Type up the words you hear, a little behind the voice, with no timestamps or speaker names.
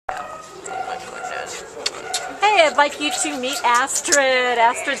I'd like you to meet Astrid.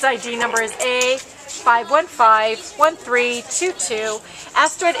 Astrid's ID number is A5151322.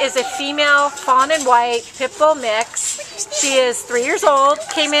 Astrid is a female fawn and white pit bull mix. She is 3 years old,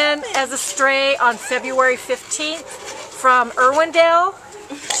 came in as a stray on February 15th from Irwindale.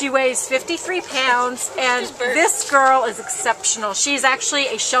 She weighs 53 pounds, and this girl is exceptional. She's actually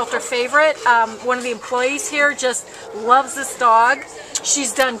a shelter favorite. One of the employees here just loves this dog.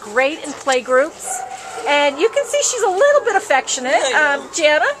 She's done great in play groups, and you can see she's a little bit affectionate.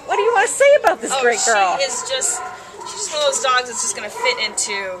 Jana, what do you want to say about this great girl? She's just one of those dogs that's just going to fit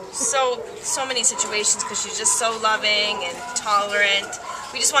into so many situations because she's just so loving and tolerant.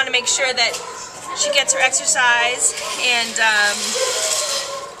 We just want to make sure that she gets her exercise, and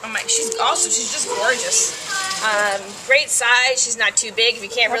she's just gorgeous. Great size. She's not too big. If you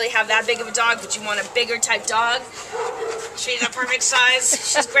can't really have that big of a dog, but you want a bigger type dog, she's a perfect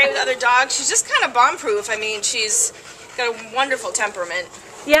size. She's great with other dogs. She's just kind of bomb-proof. I mean, she's got a wonderful temperament.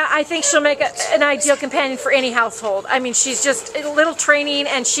 Yeah, I think she'll make an ideal companion for any household. I mean, she's just a little training,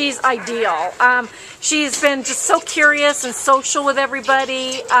 and she's ideal. She's been just so curious and social with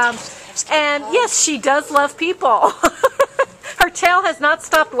everybody. And yes, she does love people. Her tail has not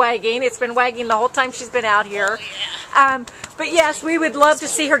stopped wagging. It's been wagging the whole time she's been out here. But yes, we would love to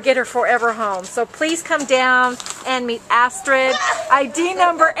see her get her forever home. So please come down and meet Astrid. ID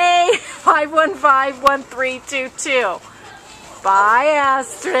number A5151322. Bye,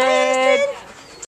 Astrid.